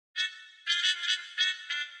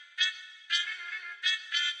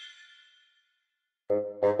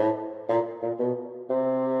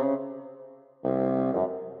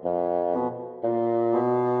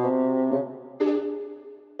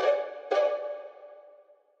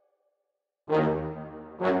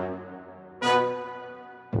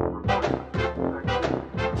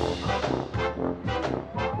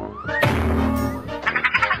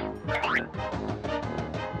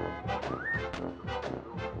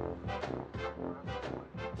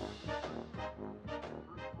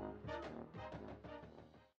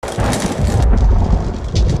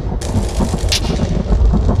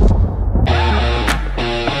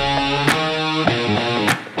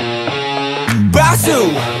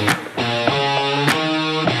박수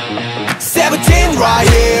세븐틴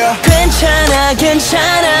right here. 괜찮아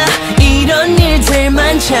괜찮아 이런 일들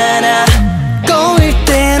많잖아. 꼬일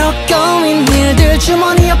대로 꼬인 일들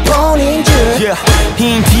주머니에 보낸 줄 yeah.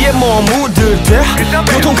 흰 티에 뭐 묻을 때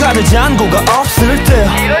교통카드 잔고가 없을 때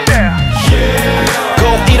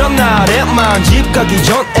꼭 이런 날에만 집 가기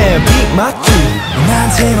전에 빅 맞지.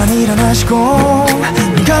 나한테만 일어나시고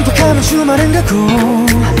눈 깜빡하면 주말은 가고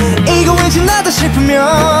이거 왠지 나다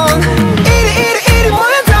싶으면 이리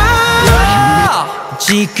모여라.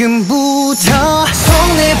 지금부터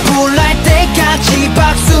손에 불날 때까지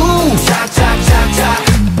박수 착착착착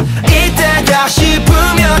이때다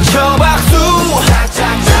싶으면 쳐 박수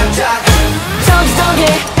착착착착 성지성게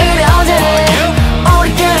이래 어제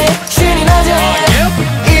우리끼리 신이 나지.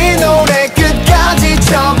 이 노래 끝까지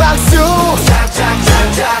쳐 박수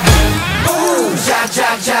착착착착 우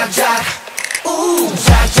착착착착 우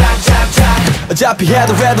착착착착. 어차피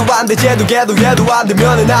해도 안돼 쟤도 걔도 얘도 안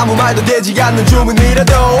되면은 아무 말도 되지 않는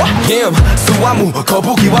주문이라도 김수완무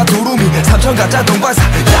거북이와 두루미 삼천가짜 동반사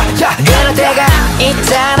야야 그럴 때가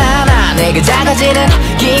있잖아. 나 내가 작아지는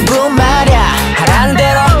기분 말야. 하라는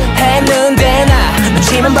대로 했는데 나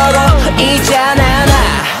눈치만 보고 있잖아.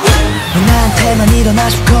 나 나한테만 일어나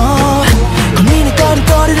싶고 고민에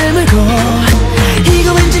꺼리를 물고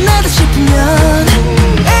이거 왠지 나다 싶으면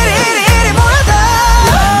이리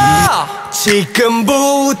모여라.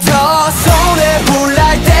 지금부터 손에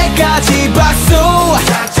불날 때까지 박수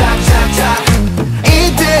착착착착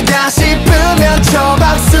이때다 싶으면 쳐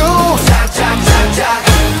박수 착착착착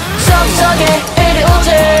성지성게 이래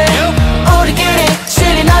어제